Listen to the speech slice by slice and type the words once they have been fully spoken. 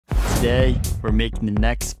Today, we're making the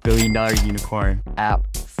next billion-dollar unicorn app,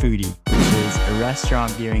 Foodie, which is a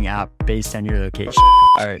restaurant viewing app based on your location.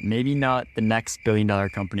 All right, maybe not the next billion-dollar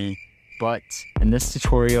company, but in this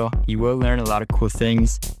tutorial, you will learn a lot of cool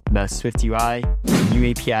things about SwiftUI, new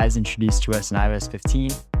APIs introduced to us in iOS 15,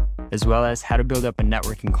 as well as how to build up a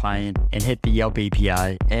networking client and hit the Yelp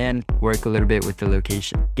API and work a little bit with the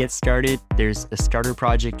location. Get started, there's a starter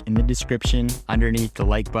project in the description underneath the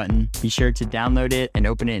like button. Be sure to download it and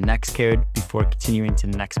open it in Xcode before continuing to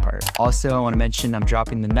the next part. Also, I want to mention I'm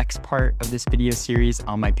dropping the next part of this video series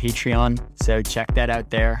on my Patreon, so check that out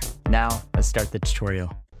there. Now, let's start the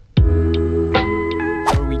tutorial.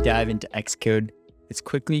 Before we dive into Xcode, let's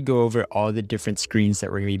quickly go over all the different screens that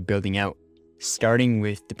we're going to be building out, starting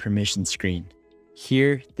with the permission screen.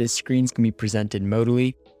 Here, this screen's going to be presented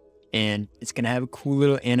modally, and it's going to have a cool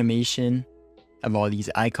little animation of all these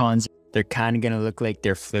icons. They're kind of going to look like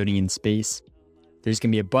they're floating in space. There's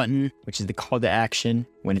going to be a button, which is the call to action.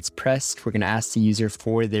 When it's pressed, we're going to ask the user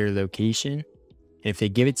for their location. And if they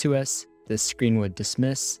give it to us, this screen will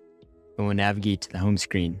dismiss and we'll navigate to the home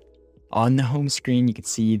screen. On the home screen, you can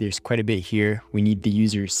see there's quite a bit here. We need the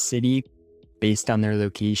user's city based on their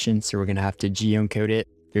location, so we're going to have to geocode it.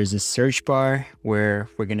 There's a search bar where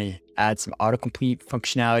we're going to add some autocomplete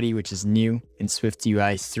functionality, which is new in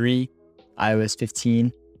SwiftUI 3, iOS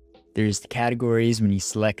 15. There's the categories. When you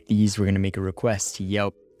select these, we're going to make a request to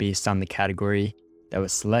Yelp based on the category that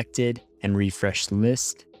was selected and refresh the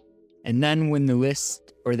list. And then when the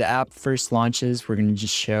list or the app first launches, we're going to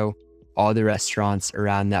just show all the restaurants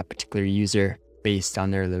around that particular user based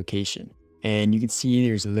on their location. And you can see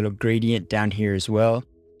there's a little gradient down here as well,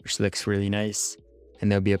 which looks really nice.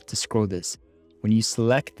 And they'll be able to scroll this. When you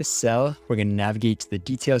select the cell, we're going to navigate to the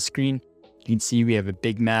details screen. You can see we have a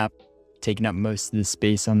big map taking up most of the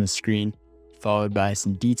space on the screen, followed by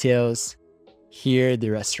some details. Here, the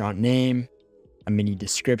restaurant name, a mini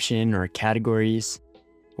description or categories,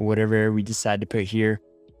 or whatever we decide to put here.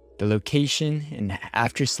 The location, and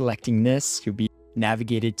after selecting this, you'll be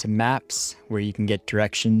navigated to maps where you can get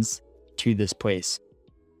directions to this place.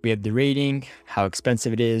 We have the rating, how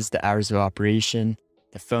expensive it is, the hours of operation,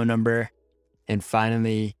 the phone number, and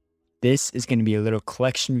finally, this is going to be a little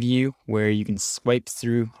collection view where you can swipe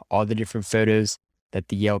through all the different photos that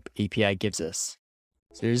the Yelp API gives us.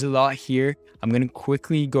 So there's a lot here. I'm going to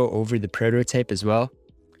quickly go over the prototype as well.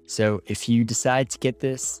 So if you decide to get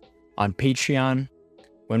this on Patreon,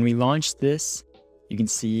 when we launch this, you can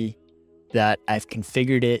see that I've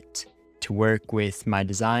configured it to work with my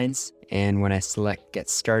designs. And when I select get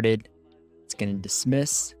started, it's going to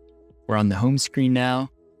dismiss. We're on the home screen now.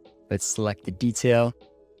 Let's select the detail.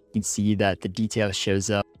 You can see that the detail shows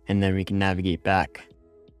up and then we can navigate back.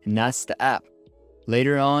 And that's the app.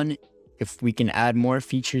 Later on, if we can add more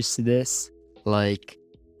features to this, like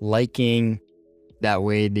liking, that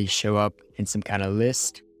way they show up in some kind of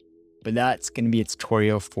list. But that's going to be a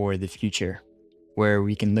tutorial for the future, where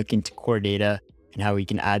we can look into core data and how we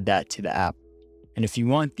can add that to the app. And if you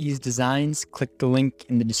want these designs, click the link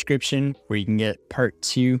in the description where you can get part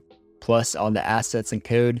 2 plus all the assets and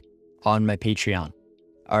code on my Patreon.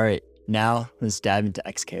 All right, now let's dive into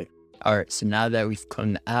Xcode. All right, so now that we've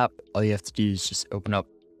cloned the app, all you have to do is just open up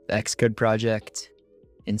the Xcode project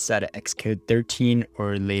inside of Xcode 13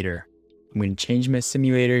 or later. I'm going to change my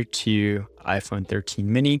simulator to iPhone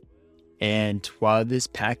 13 mini. And while this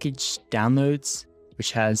package downloads,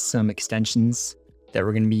 which has some extensions that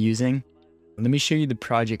we're going to be using, let me show you the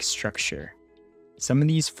project structure. Some of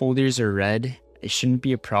these folders are red. It shouldn't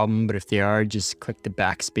be a problem, but if they are, just click the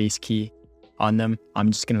backspace key on them.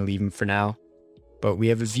 I'm just going to leave them for now. But we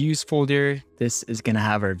have a views folder. This is going to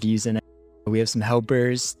have our views in it. We have some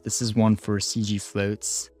helpers. This is one for CG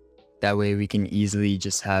floats. That way we can easily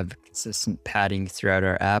just have consistent padding throughout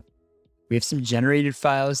our app. We have some generated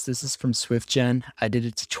files. This is from SwiftGen. I did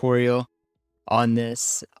a tutorial on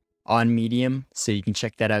this on Medium, so you can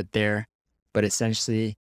check that out there. But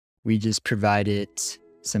essentially, we just provided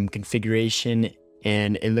some configuration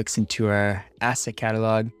and it looks into our asset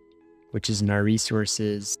catalog, which is in our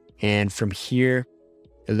resources. And from here,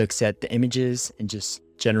 it looks at the images and just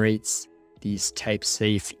generates these type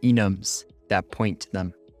safe enums that point to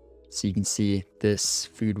them. So you can see this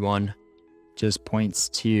food one just points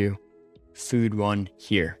to food one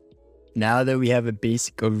here. Now that we have a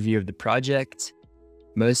basic overview of the project,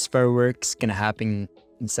 most of our work's going to happen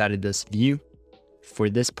inside of this view for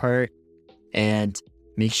this part. And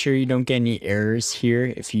make sure you don't get any errors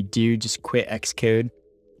here. If you do, just quit Xcode.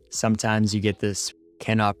 Sometimes you get this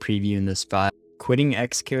cannot preview in this file. Quitting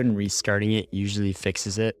Xcode and restarting it usually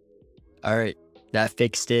fixes it. All right, that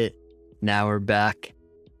fixed it. Now we're back.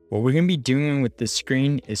 What we're going to be doing with this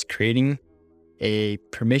screen is creating a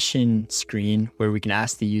permission screen where we can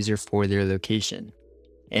ask the user for their location.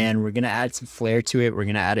 And we're going to add some flair to it. We're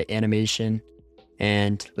going to add an animation,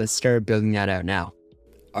 and let's start building that out now.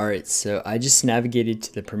 All right, so I just navigated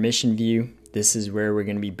to the permission view. This is where we're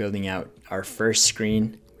going to be building out our first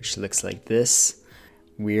screen, which looks like this.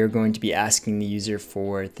 We are going to be asking the user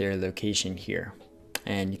for their location here.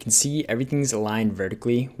 And you can see everything's aligned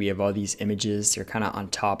vertically. We have all these images. They're kind of on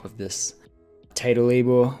top of this title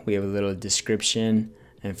label. We have a little description.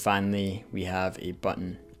 And finally, we have a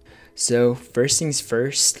button. So first things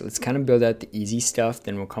first, let's kind of build out the easy stuff.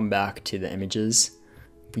 Then we'll come back to the images.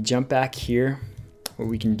 If we jump back here, what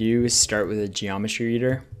we can do is start with a geometry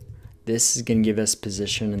reader. This is going to give us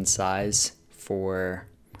position and size for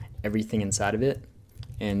everything inside of it.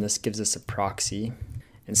 And this gives us a proxy.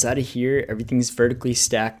 Inside of here, everything's vertically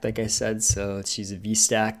stacked, like I said, so let's use a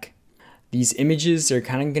V-stack. These images are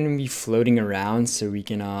kind of going to be floating around, so we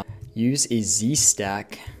can use a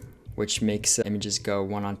Z-stack, which makes images go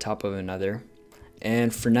one on top of another.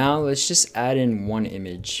 And for now, let's just add in one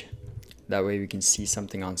image. That way we can see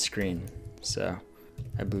something on screen. So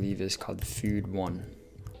I believe it's called food 1.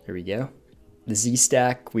 There we go. The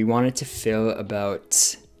Z-stack, we want it to fill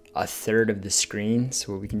about a third of the screen.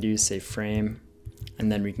 So what we can do is say frame, and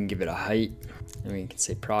then we can give it a height, and we can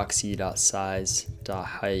say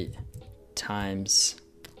proxy.size.height times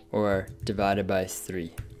or divided by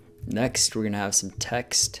 3. Next, we're gonna have some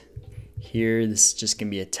text. Here, this is just gonna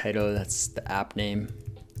be a title, that's the app name,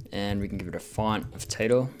 and we can give it a font of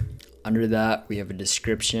title. Under that, we have a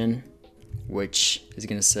description, which is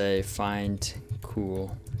gonna say find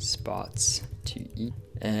cool spots to eat.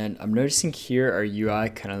 And I'm noticing here our UI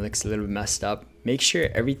kind of looks a little messed up. Make sure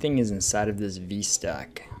everything is inside of this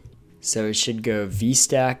V-stack. So it should go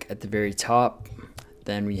V-stack at the very top.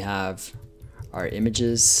 Then we have our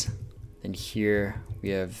images. And here we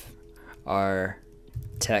have our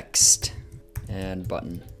text and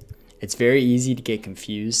button. It's very easy to get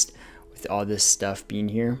confused with all this stuff being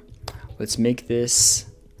here. Let's make this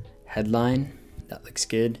headline. That looks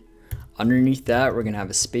good. Underneath that, we're gonna have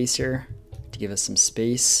a spacer to give us some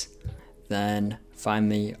space. Then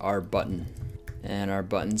finally our button. And our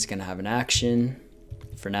button's gonna have an action.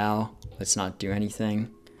 For now, let's not do anything.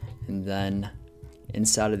 And then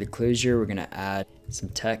inside of the closure, we're gonna add some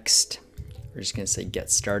text. We're just gonna say get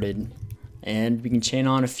started. And we can chain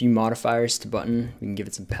on a few modifiers to button. We can give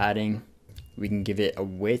it some padding. We can give it a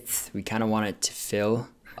width. We kind of want it to fill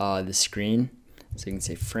the screen. So you can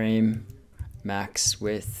say frame, max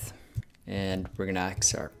width, and we're gonna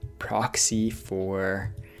ask our proxy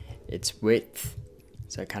for its width.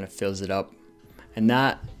 So it kind of fills it up. And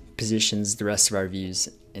that positions the rest of our views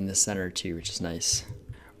in the center too, which is nice.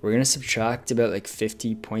 We're gonna subtract about like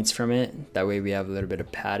 50 points from it. That way we have a little bit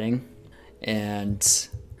of padding. And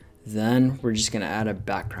then we're just gonna add a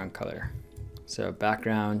background color. So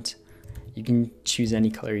background, you can choose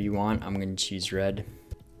any color you want. I'm gonna choose red.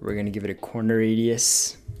 We're gonna give it a corner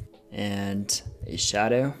radius and a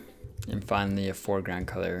shadow. And finally a foreground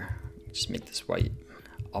color. Just make this white.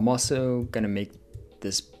 I'm also gonna make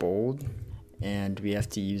this bold, and we have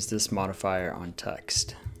to use this modifier on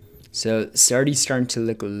text. So it's already starting to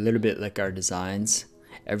look a little bit like our designs.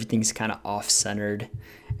 Everything's kind of off-centered,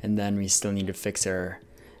 and then we still need to fix our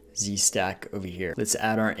Z-stack over here. Let's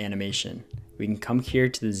add our animation. We can come here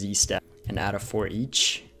to the Z-stack and add a for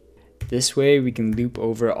each. This way we can loop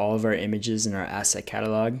over all of our images in our asset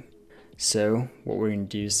catalog. So what we're gonna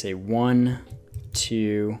do is say 1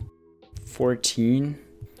 to 14.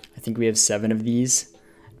 I think we have 7 of these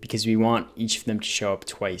because we want each of them to show up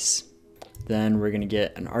twice. Then we're gonna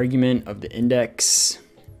get an argument of the index,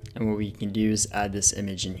 and what we can do is add this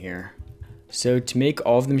image in here. So to make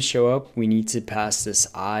all of them show up, we need to pass this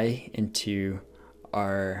I into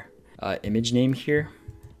our image name here,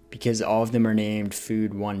 because all of them are named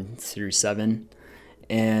food 1 through 7.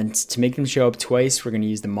 And to make them show up twice, we're gonna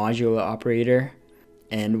use the modulo operator.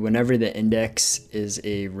 And whenever the index is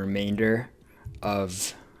a remainder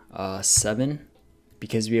of 7,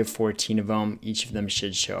 because we have 14 of them, each of them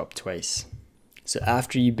should show up twice. So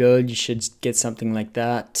after you build, you should get something like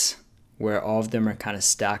that, where all of them are kind of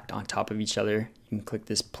stacked on top of each other. You can click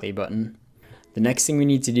this play button. The next thing we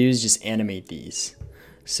need to do is just animate these.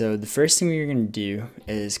 So the first thing we're gonna do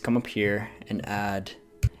is come up here and add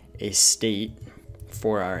a state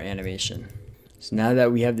for our animation. So now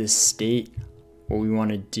that we have this state, what we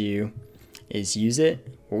wanna do is use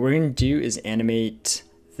it. What we're gonna do is animate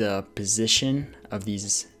the position of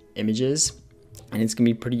these images, and it's gonna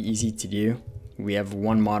be pretty easy to do. We have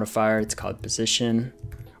one modifier, it's called position,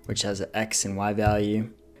 which has an X and Y value.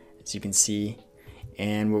 As you can see,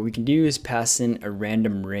 And what we can do is pass in a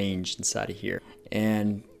random range inside of here.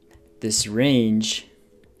 And this range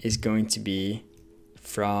is going to be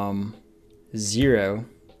from 0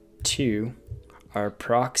 to our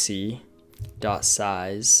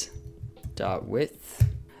proxy.size.width.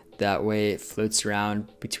 That way it floats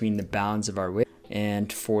around between the bounds of our width.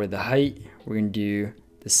 And for the height, we're going to do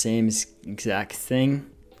the same exact thing.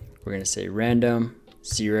 We're going to say random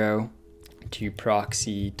 0 to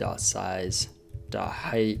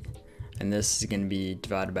proxy.size.height, and this is going to be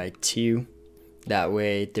divided by 2. That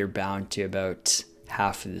way they're bound to about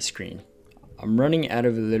half of the screen. I'm running out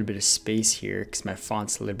of a little bit of space here because my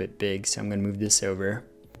font's a little bit big, so I'm going to move this over.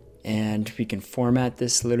 And we can format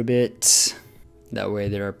this a little bit. That way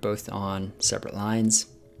they're both on separate lines.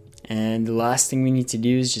 And the last thing we need to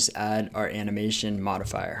do is just add our animation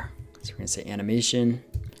modifier. So we're going to say animation.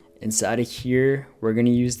 Inside of here, we're going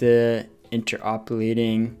to use the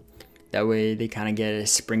interpolating. That way they kind of get a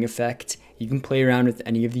spring effect. You can play around with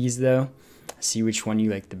any of these though. See which one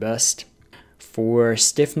you like the best. For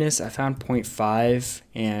stiffness, I found 0.5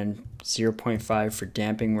 and 0.5 for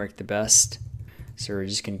damping work the best. So we're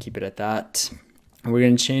just going to keep it at that. And we're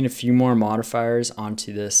going to chain a few more modifiers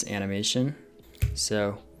onto this animation.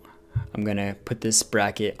 So I'm going to put this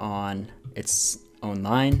bracket on its own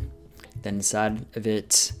line. Then inside of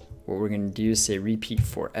it, what we're going to do is say repeat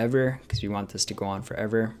forever because we want this to go on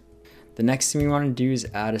forever. The next thing we want to do is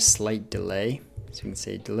add a slight delay. So we can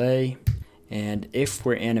say delay. And if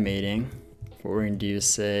we're animating, what we're going to do is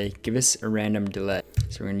say give us a random delay.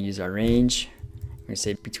 So we're going to use our range. We're going to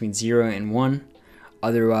say between 0 and 1.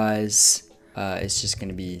 Otherwise, it's just going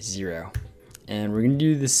to be 0. And we're going to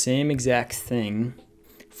do the same exact thing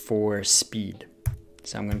for speed.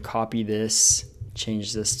 So I'm going to copy this,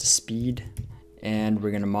 change this to speed, and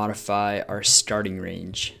we're going to modify our starting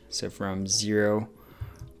range. So from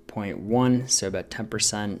 0.1, so about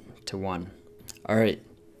 10% to 1. All right,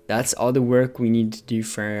 that's all the work we need to do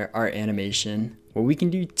for our animation. What we can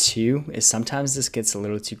do too is sometimes this gets a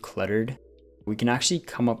little too cluttered. We can actually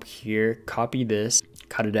come up here, copy this,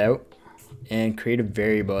 cut it out, and create a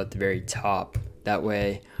variable at the very top. That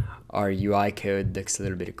way our UI code looks a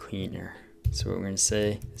little bit cleaner. So what we're going to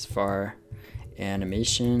say is for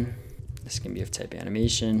animation, this is going to be of type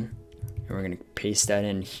animation, and we're going to paste that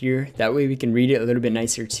in here. That way we can read it a little bit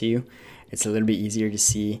nicer too. It's a little bit easier to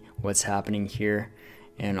see what's happening here,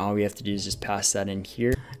 and all we have to do is just pass that in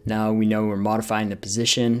here. Now we know we're modifying the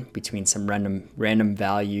position between some random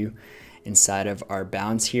value inside of our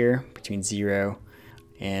bounds here between 0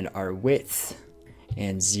 and our width,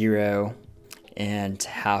 and 0 and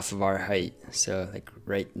half of our height, so like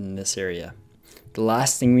right in this area. The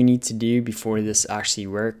last thing we need to do before this actually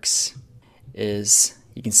works is,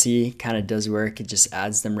 you can see it kind of does work. It just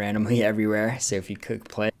adds them randomly everywhere. So if you click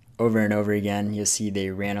play over and over again, you'll see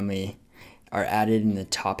they randomly are added in the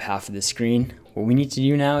top half of the screen. What we need to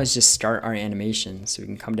do now is just start our animation. So we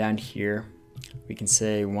can come down here. We can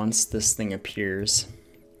say once this thing appears,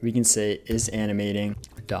 we can say is animating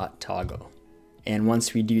dot toggle. And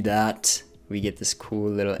once we do that, we get this cool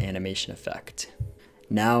little animation effect.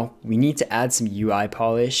 Now we need to add some UI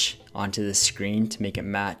polish onto the screen to make it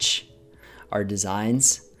match our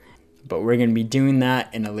designs, but we're going to be doing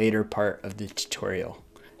that in a later part of the tutorial.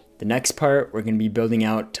 The next part, we're going to be building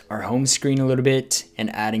out our home screen a little bit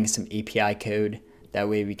and adding some API code. That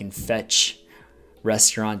way we can fetch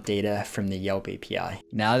restaurant data from the Yelp API.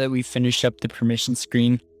 Now that we've finished up the permission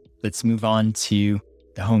screen, let's move on to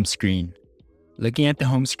the home screen. Looking at the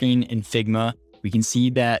home screen in Figma, we can see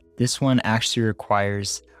that this one actually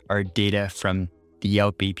requires our data from the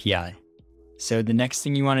Yelp API. So the next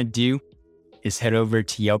thing you want to do is head over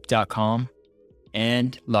to yelp.com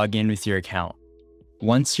and log in with your account.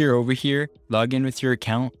 Once you're over here, log in with your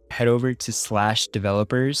account, head over to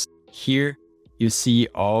 /developers. Here, you'll see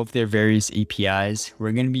all of their various APIs.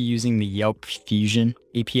 We're going to be using the Yelp Fusion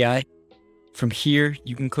API. From here,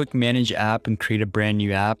 you can click Manage App and create a brand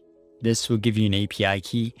new app. This will give you an API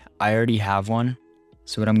key. I already have one.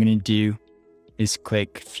 So what I'm going to do is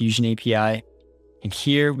click Fusion API. And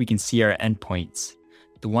here we can see our endpoints.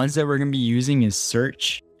 The ones that we're going to be using is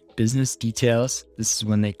search, business details. This is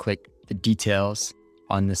when they click the details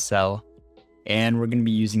on the cell. And we're going to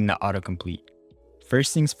be using the autocomplete.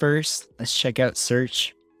 First things first, let's check out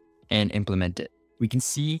search and implement it. We can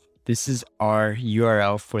see this is our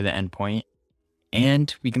URL for the endpoint.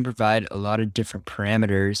 And we can provide a lot of different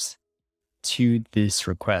parameters to this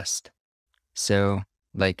request. So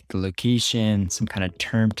like the location, some kind of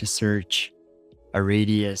term to search, a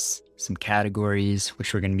radius, some categories,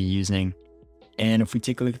 which we're going to be using. And if we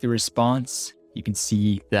take a look at the response, you can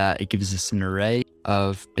see that it gives us an array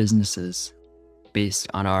of businesses. based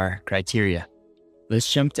on our criteria.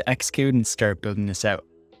 Let's jump to Xcode and start building this out.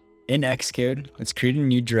 In Xcode, let's create a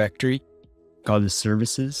new directory called the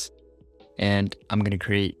services. And I'm going to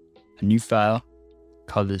create a new file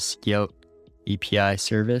called this Yelp API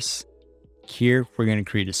service. Here, we're going to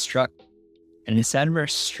create a struct. And inside of our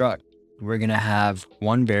struct, we're going to have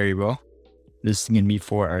one variable. This is going to be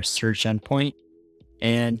for our search endpoint.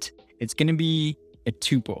 And it's going to be a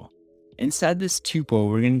tuple. Inside this tuple,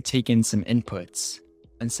 we're going to take in some inputs.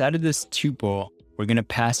 Inside of this tuple, we're going to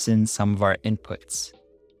pass in some of our inputs.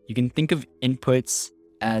 You can think of inputs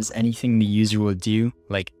as anything the user will do,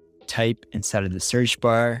 like type inside of the search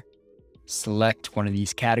bar, select one of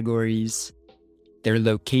these categories. Their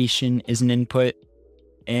location is an input,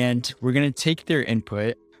 and we're going to take their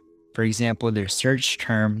input, for example, their search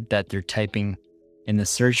term that they're typing in the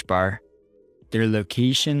search bar, their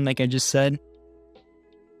location, like I just said,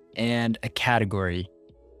 and a category.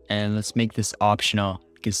 And let's make this optional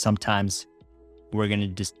because sometimes we're going to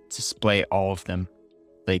just display all of them,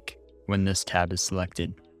 like when this tab is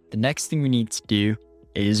selected. The next thing we need to do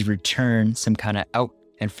is return some kind of out.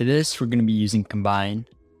 And for this, we're going to be using combine.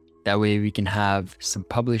 That way we can have some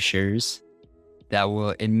publishers that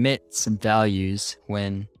will emit some values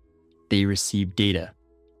when they receive data.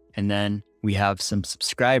 And then we have some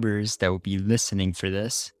subscribers that will be listening for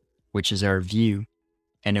this, which is our view,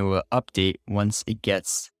 and it will update once it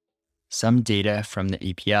gets some data from the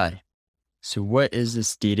API. So what is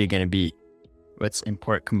this data going to be? Let's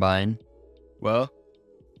import combine. Well,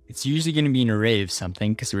 it's usually going to be an array of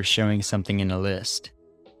something because we're showing something in a list.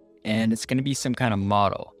 And it's going to be some kind of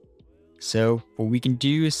model. So what we can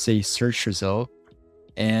do is say search result,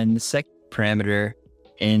 and the second parameter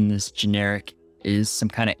in this generic is some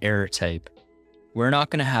kind of error type. We're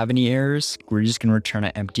not going to have any errors. We're just going to return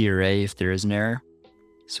an empty array if there is an error.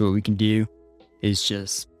 So what we can do is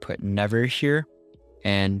just put never here,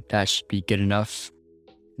 and that should be good enough.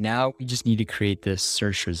 Now we just need to create this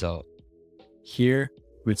search result. Here,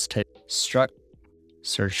 let's type struct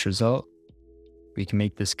search result. We can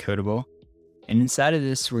make this codable. And inside of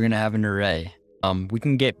this, we're going to have an array. We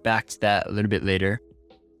can get back to that a little bit later.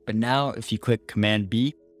 But now if you click Command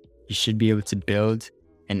B, you should be able to build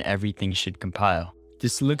and everything should compile.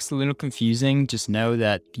 This looks a little confusing. Just know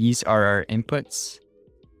that these are our inputs.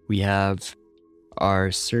 We have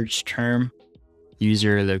our search term,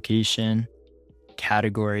 user location,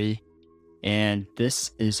 category, and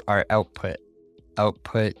this is our output.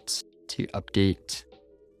 Output to update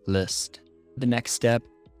list. The next step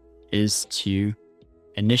is to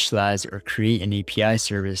initialize or create an API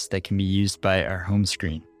service that can be used by our home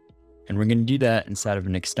screen. And we're going to do that inside of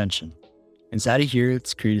an extension. Inside of here,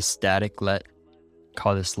 let's create a static let,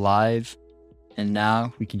 call this live. And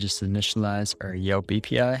now we can just initialize our Yelp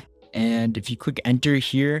API. And if you click enter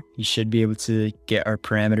here, you should be able to get our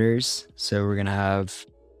parameters. So we're going to have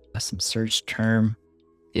some search term,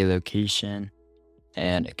 a location,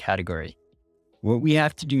 and a category. What we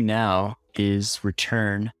have to do now is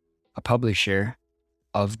return a publisher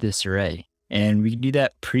of this array. And we can do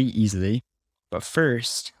that pretty easily. But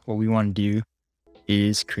first, what we want to do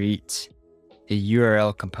is create a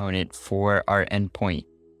URL component for our endpoint.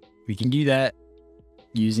 We can do that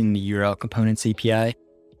using the URL components API.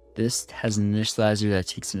 This has an initializer that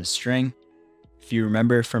takes in a string. If you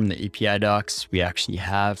remember from the API docs, we actually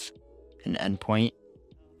have an endpoint.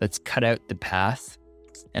 Let's cut out the path,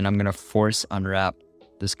 and I'm going to force unwrap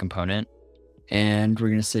this component. And we're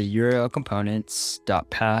going to say URL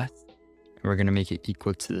components.path. We're going to make it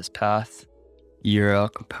equal to this path. URL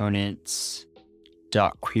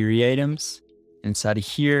components.query items. Inside of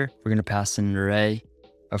here, we're going to pass in an array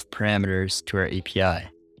of parameters to our API.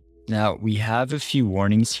 Now we have a few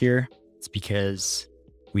warnings here. It's because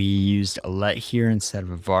we used a let here instead of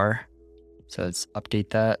a var. So let's update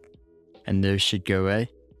that, and those should go away.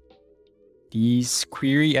 These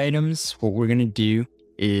query items, what we're going to do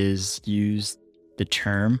is use the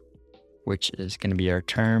term, which is going to be our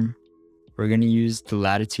term. We're going to use the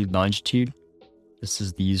latitude, longitude. This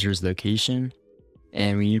is the user's location.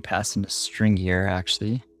 And we need to pass in a string here,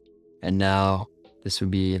 actually. And now this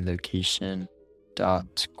would be location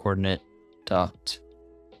dot coordinate dot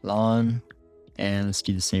long. And let's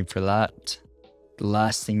do the same for lat. The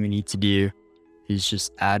last thing we need to do is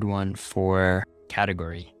just add one for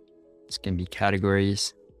category. It's going to be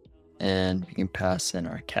categories, and we can pass in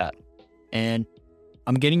our cat. And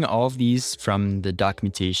I'm getting all of these from the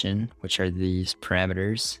documentation, which are these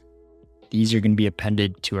parameters. These are going to be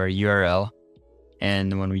appended to our URL.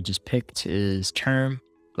 And the one we just picked is term,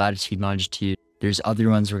 latitude, longitude. There's other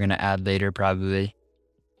ones we're going to add later probably,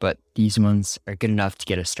 but these ones are good enough to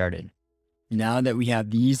get us started. Now that we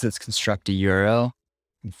have these, let's construct a URL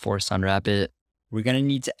and force unwrap it. We're going to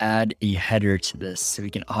need to add a header to this so we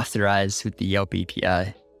can authorize with the Yelp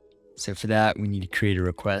API. So for that, we need to create a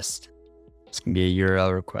request. It's going to be a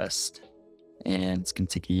URL request, and it's going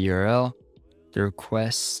to take a URL. The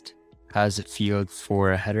request has a field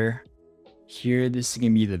for a header. Here, this is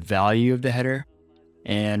going to be the value of the header,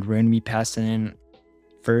 and we're going to be passing in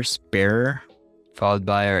first bearer, followed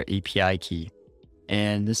by our API key.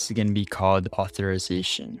 And this is going to be called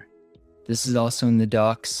authorization. This is also in the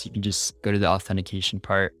docs. You can just go to the authentication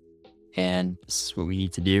part, and this is what we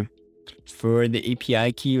need to do. For the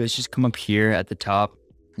API key, let's just come up here at the top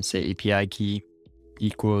and say API key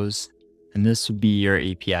equals, and this would be your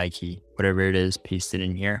API key, whatever it is, paste it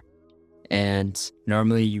in here. And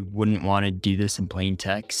normally you wouldn't want to do this in plain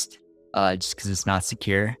text, just because it's not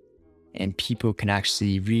secure, and people can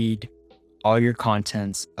actually read all your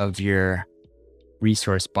contents of your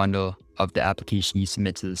resource bundle of the application you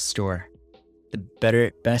submit to the store.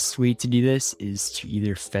 The best way to do this is to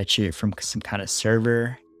either fetch it from some kind of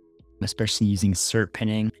server, especially using cert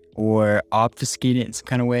pinning, or obfuscate it in some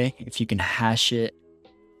kind of way. If you can hash it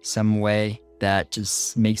some way that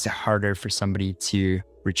just makes it harder for somebody to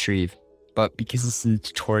retrieve. But because this is a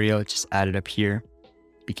tutorial, just add it up here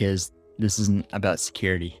because this isn't about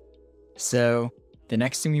security. So the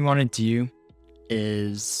next thing we want to do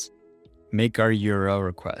is make our URL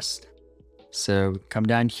request. So come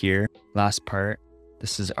down here, last part,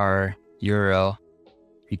 this is our URL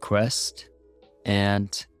request,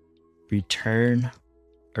 and return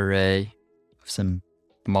array of some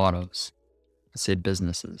models. Let's say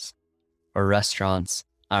businesses or restaurants.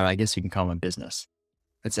 I don't know, I guess we can call them a business.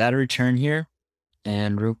 Let's add a return here.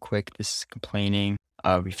 And real quick, this is complaining.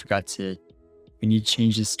 We need to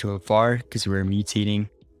change this to a var because we're mutating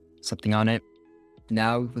something on it.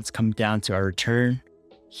 Now let's come down to our return.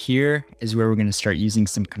 Here is where we're going to start using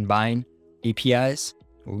some combine APIs.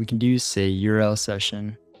 What we can do is say URL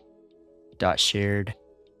session dot shared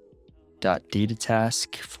dot data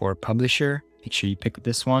task for publisher. Make sure you pick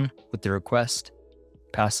this one with the request.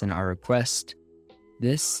 Pass in our request.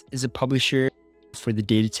 This is a publisher for the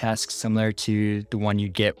data task similar to the one you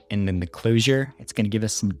get in the closure. It's going to give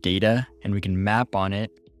us some data and we can map on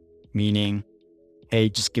it, meaning, hey,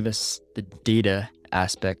 just give us the data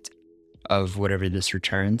aspect of whatever this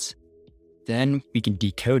returns. Then we can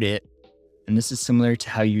decode it. And this is similar to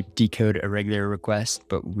how you decode a regular request,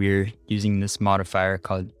 but we're using this modifier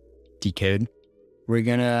called decode. We're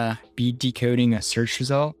going to be decoding a search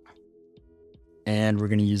result, and we're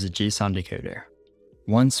going to use a JSON decoder.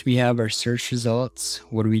 Once we have our search results,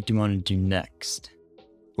 what do we want to do next?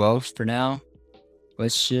 Well, for now,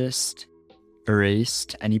 let's just erase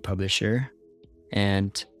any publisher,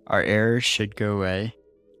 and our error should go away.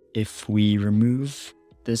 If we remove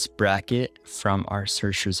this bracket from our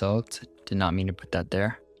search result, did not mean to put that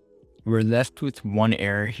there. We're left with one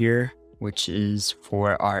error here, which is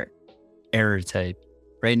for our error type.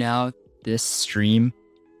 Right now, this stream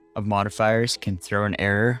of modifiers can throw an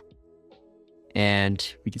error,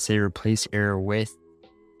 and we can say replace error with,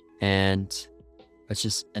 and let's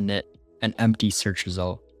just emit an empty search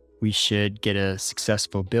result. We should get a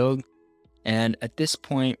successful build. And at this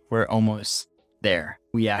point, we're almost there.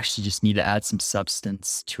 We actually just need to add some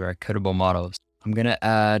substance to our codable models. I'm going to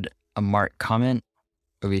add a mark comment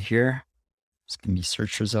over here. It's going to be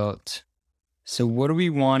search result. So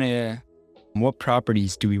what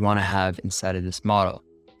properties do we want to have inside of this model?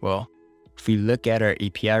 Well, if we look at our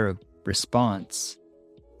API response,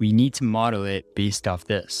 we need to model it based off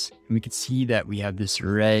this. And we can see that we have this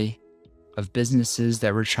array of businesses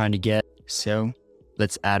that we're trying to get. So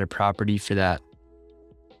let's add a property for that.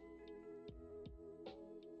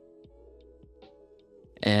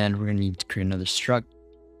 And we're going to need to create another struct.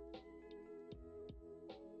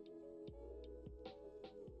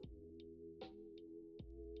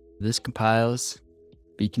 This compiles,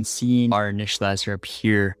 but you can see our initializer up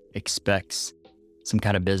here expects some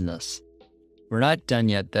kind of business. We're not done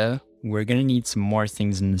yet though. We're going to need some more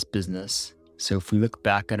things in this business. So if we look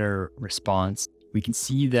back at our response, we can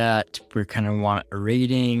see that we're kind of want a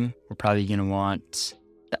rating. We're probably going to want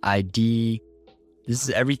the ID. This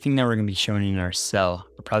is everything that we're going to be showing in our cell.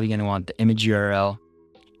 We're probably going to want the image URL.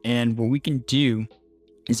 And what we can do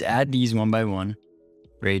is add these one by one.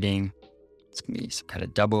 Rating, it's going to be some kind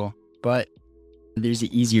of double, but there's an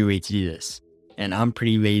easier way to do this. And I'm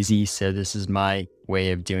pretty lazy, so this is my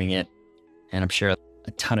way of doing it. And I'm sure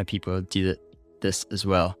a ton of people do this as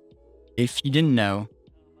well. If you didn't know,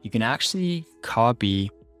 you can actually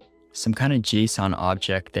copy some kind of JSON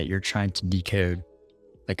object that you're trying to decode,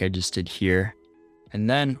 like I just did here. And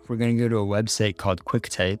then we're going to go to a website called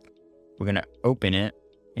QuickType, We're going to open it.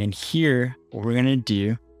 And here, what we're going to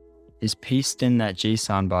do is paste in that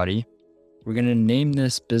JSON body. We're going to name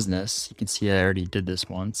this business. You can see I already did this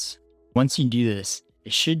once. Once you do this,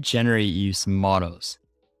 it should generate you some models.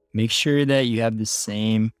 Make sure that you have the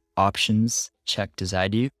same options checked as I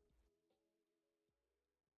do.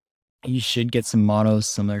 You should get some models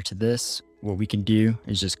similar to this. What we can do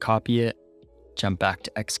is just copy it, jump back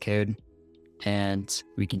to Xcode, and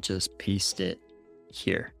we can just paste it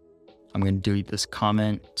here. I'm going to delete this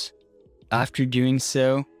comment. After doing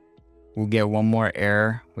so, we'll get one more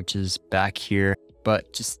error, which is back here,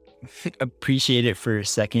 but just appreciate it for a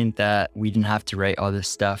second that we didn't have to write all this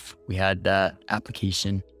stuff. We had that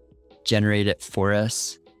application generate it for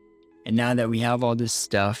us. And now that we have all this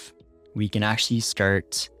stuff, we can actually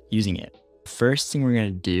start using it. First thing we're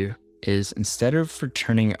going to do is, instead of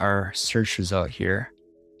returning our search result here,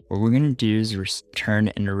 what we're going to do is return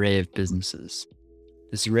an array of businesses.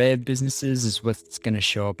 This array of businesses is what's going to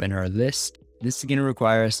show up in our list. This is going to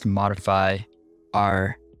require us to modify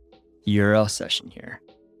our URL session here.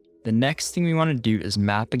 The next thing we want to do is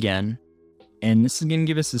map again, and this is going to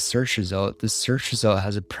give us a search result. The search result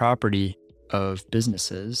has a property of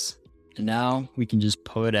businesses, and now we can just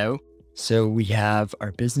pull it out. So we have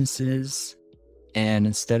our businesses, and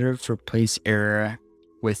instead of replace error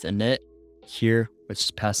with init here, let's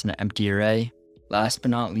just pass in an empty array. Last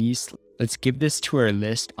but not least, let's give this to our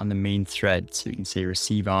list on the main thread. So we can say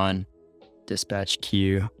receive on dispatch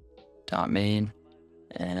queue dot main,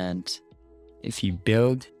 and if you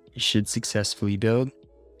build, it should successfully build.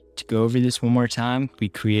 To go over this one more time, we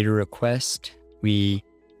create a request, we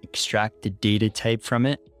extract the data type from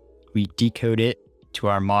it, we decode it to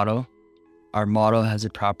our model. Our model has a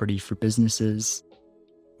property for businesses.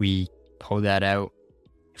 We pull that out.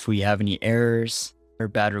 If we have any errors or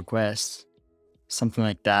bad requests, something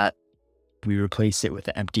like that, we replace it with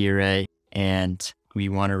an empty array, and we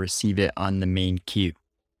want to receive it on the main queue.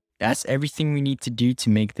 That's everything we need to do to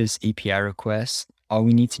make this API request. All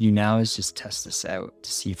we need to do now is just test this out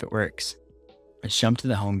to see if it works. Let's jump to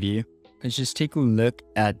the home view. Let's just take a look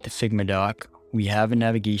at the Figma doc. We have a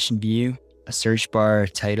navigation view, a search bar, a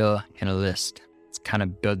title, and a list. Let's kind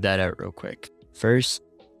of build that out real quick. First,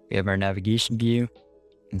 we have our navigation view.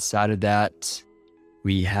 Inside of that,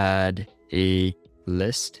 we had a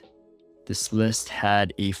list. This list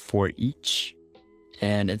had a for each.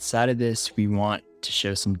 And inside of this, we want to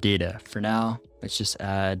show some data. For now, let's just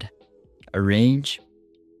add a range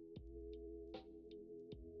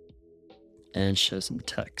and show some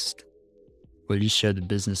text. We'll just show the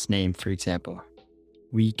business name, for example.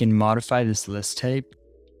 We can modify this list type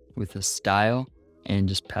with a style and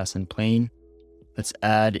just pass in plain. Let's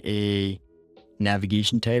add a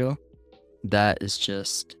navigation title. That is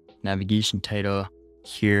just navigation title.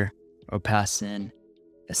 Here, I'll pass in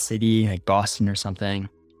a city like Boston or something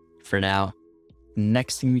for now. The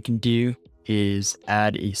next thing we can do is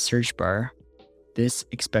add a search bar. This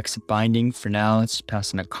expects a binding. For now, let's just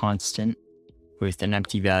pass in a constant with an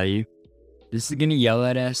empty value. This is going to yell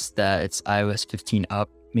at us that it's iOS 15 up.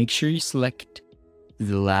 Make sure you select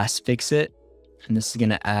the last fixit, and this is going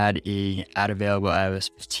to add available iOS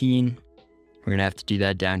 15. We're going to have to do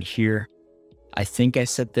that down here. I think I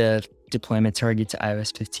set the deployment target to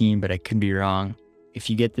iOS 15, but I could be wrong. If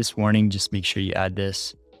you get this warning, just make sure you add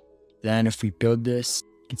this. Then if we build this,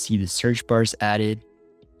 you can see the search bar is added.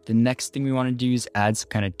 The next thing we want to do is add some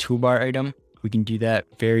kind of toolbar item. We can do that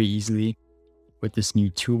very easily with this new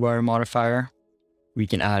toolbar modifier. We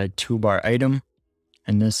can add a toolbar item,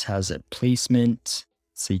 and this has a placement,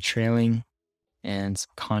 say trailing, and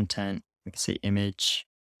some content. We can say image,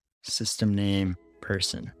 system name,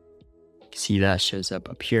 person. You can see that shows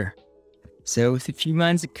up here. So with a few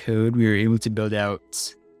lines of code, we were able to build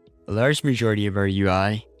out a large majority of our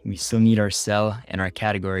UI. We still need our cell and our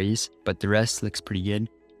categories, but the rest looks pretty good.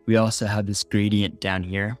 We also have this gradient down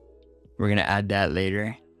here. We're going to add that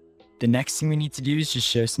later. The next thing we need to do is just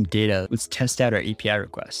show some data. Let's test out our API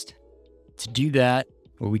request. To do that,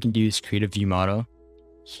 what we can do is create a view model.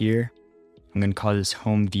 Here, I'm going to call this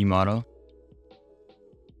home view model.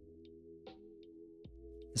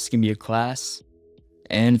 This is going to be a class,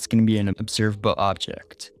 and it's going to be an observable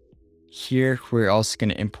object. Here, we're also going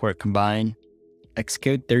to import combine.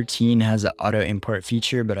 Xcode 13 has an auto import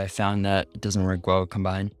feature, but I found that it doesn't work well with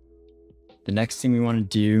combine. The next thing we want to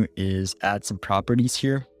do is add some properties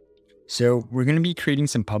here. So we're going to be creating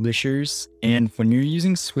some publishers, and when you're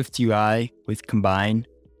using SwiftUI with combine,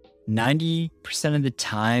 90% of the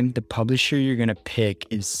time, the publisher you're going to pick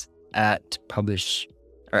is at publish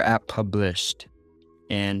or at published.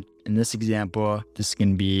 And in this example, this is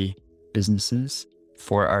going to be businesses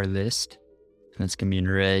for our list. and it's going to be an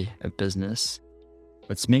array of business.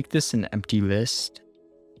 Let's make this an empty list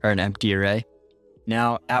or an empty array.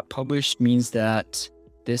 Now, at published means that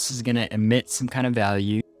this is going to emit some kind of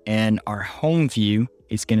value, and our home view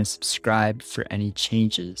is going to subscribe for any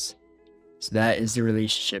changes. So that is the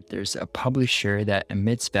relationship. There's a publisher that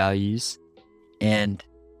emits values, and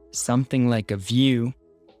something like a view,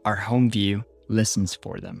 our home view, listens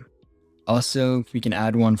for them. Also, we can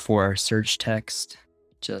add one for our search text,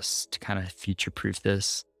 just to kind of future-proof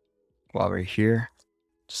this while we're here.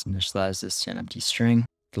 Just initialize this to an empty string.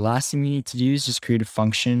 The last thing we need to do is just create a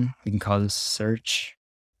function. We can call this search.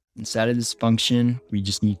 Inside of this function, we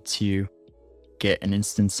just need to get an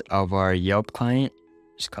instance of our Yelp client.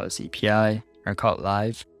 Just call this API, or call it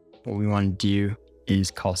live. What we want to do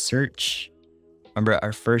is call search. Remember,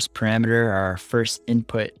 our first parameter, or our first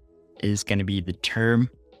input, is going to be the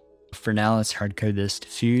term. For now, let's hardcode this to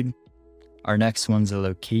food. Our next one's a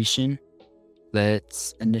location.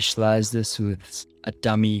 Let's initialize this with a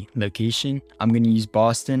dummy location. I'm going to use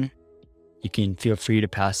Boston. You can feel free to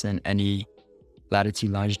pass in any latitude,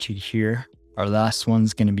 longitude here. Our last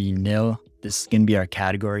one's going to be nil. This is going to be our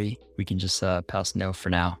category. We can just pass nil for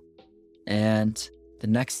now. And the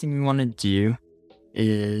next thing we want to do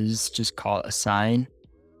is just call assign.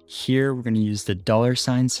 Here, we're going to use the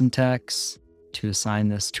 $sign syntax to assign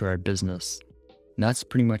this to our business. And that's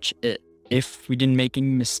pretty much it. If we didn't make any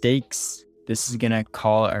mistakes, this is going to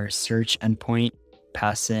call our search endpoint,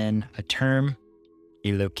 pass in a term,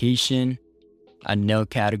 a location, a nil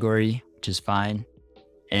category, which is fine,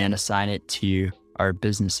 and assign it to our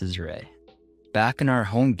businesses array. Back in our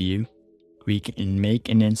home view, we can make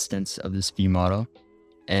an instance of this view model,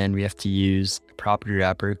 and we have to use a property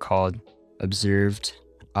wrapper called observed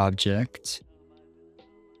object.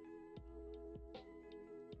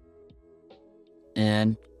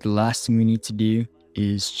 And the last thing we need to do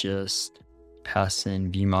is just pass in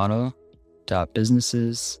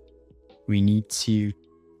viewModel.businesses. We need to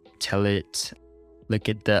tell it, look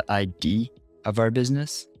at the ID of our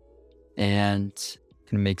business, and I'm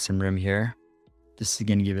gonna make some room here. This is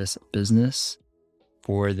gonna give us a business.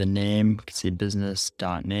 For the name, we can say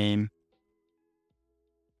business.name.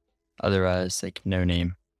 Otherwise, like no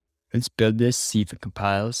name. Let's build this, see if it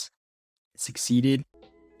compiles. It succeeded.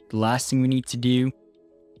 The last thing we need to do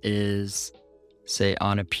is say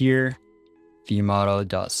on appear,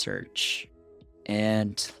 viewModel.search.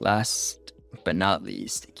 And last but not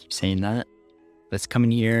least, I keep saying that, let's come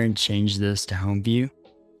in here and change this to home view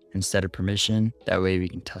instead of permission. That way we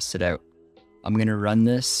can test it out. I'm going to run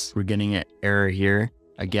this. We're getting an error here.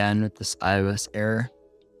 Again, with this iOS error,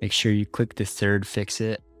 make sure you click the third fix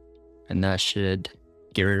it, and that should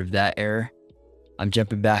get rid of that error. I'm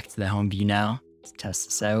jumping back to the home view now to test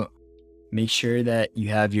this out. Make sure that you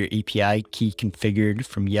have your API key configured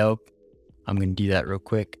from Yelp. I'm going to do that real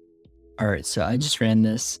quick. All right, so I just ran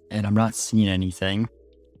this and I'm not seeing anything.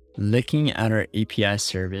 Looking at our API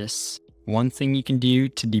service, one thing you can do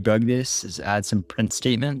to debug this is add some print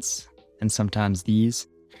statements, and sometimes these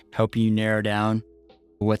help you narrow down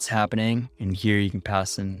what's happening. And here you can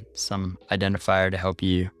pass in some identifier to help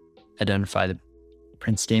you identify the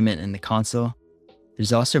print statement in the console.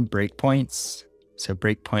 There's also breakpoints. So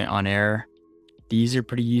breakpoint on error. These are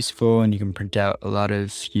pretty useful, and you can print out a lot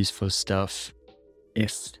of useful stuff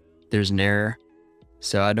if there's an error.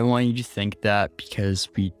 So I don't want you to think that because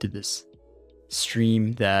we did this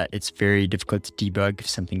stream that it's very difficult to debug if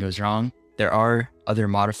something goes wrong. There are other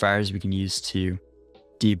modifiers we can use to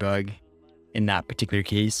debug in that particular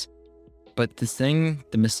case. But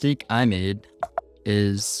the mistake I made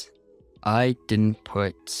is I didn't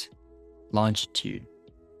put longitude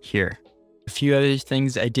here. A few other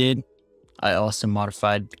things I did. I also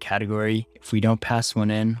modified the category. If we don't pass one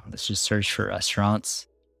in, let's just search for restaurants.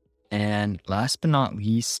 And last but not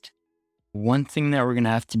least, one thing that we're going to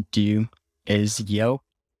have to do is Yelp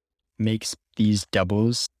makes these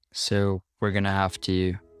doubles. So we're going to have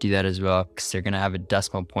to do that as well because they're going to have a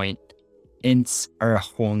decimal point. Ints are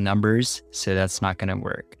whole numbers, so that's not going to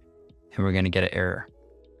work. And we're going to get an error.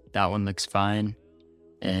 That one looks fine.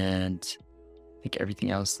 And I think everything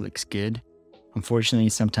else looks good. Unfortunately,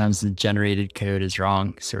 sometimes the generated code is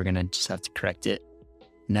wrong, so we're gonna just have to correct it.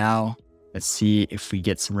 Now, let's see if we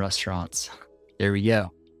get some restaurants. There we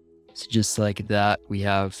go. So just like that, we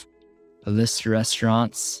have a list of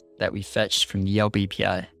restaurants that we fetched from the Yelp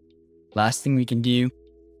API. Last thing we can do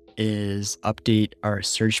is update our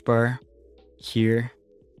search bar here.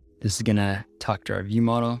 This is gonna talk to our view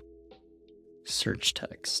model, search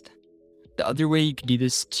text. The other way you could do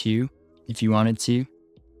this too, if you wanted to,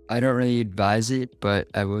 I don't really advise it, but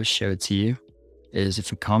I will show it to you, is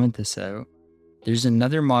if we comment this out There's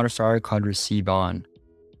another modifier called receive on.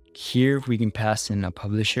 Here we can pass in a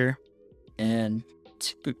publisher, and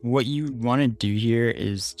what you want to do here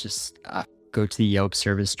is just go to the Yelp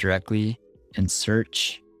service directly and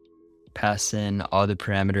search, pass in all the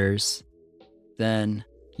parameters. Then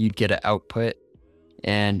you'd get an output,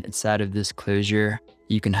 and inside of this closure,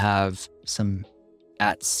 you can have some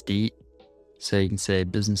at state. So you can say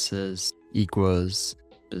businesses equals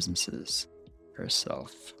businesses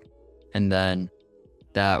herself. And then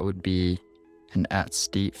that would be an at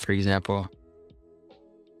state, for example.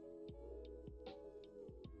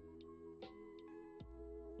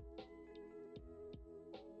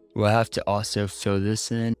 We'll have to also fill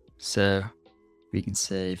this in. So we can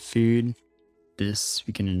say food. This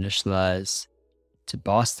we can initialize to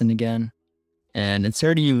Boston again. And it's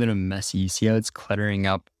already a little messy. You see how it's cluttering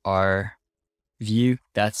up our view?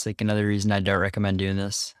 That's like another reason I don't recommend doing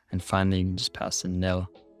this. And finally, you can just pass in nil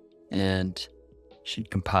and should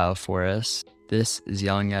compile for us. This is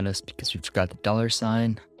yelling at us because we forgot the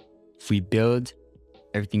 $sign. If we build,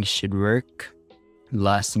 everything should work. The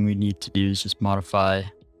last thing we need to do is just modify,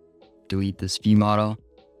 delete this view model,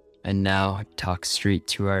 and now it talks straight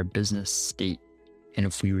to our business state. And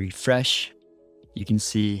if we refresh, you can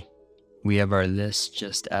see we have our list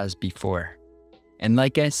just as before. And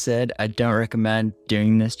like I said, I don't recommend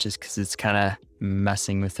doing this just because it's kind of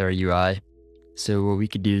messing with our UI. So what we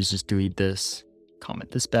could do is just delete this, comment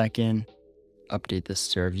this back in, update this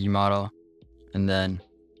to our view model, and then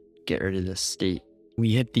get rid of this state.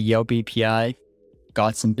 We hit the Yelp API,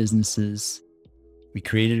 got some businesses. We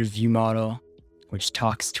created a view model, which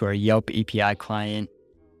talks to our Yelp API client,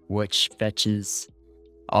 which fetches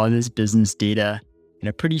all this business data in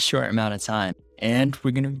a pretty short amount of time. And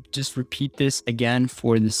we're going to just repeat this again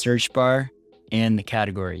for the search bar and the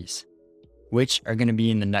categories, which are going to be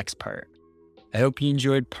in the next part. I hope you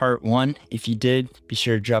enjoyed part 1. If you did, be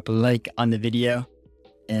sure to drop a like on the video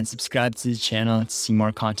and subscribe to the channel to see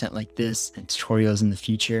more content like this and tutorials in the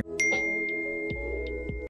future.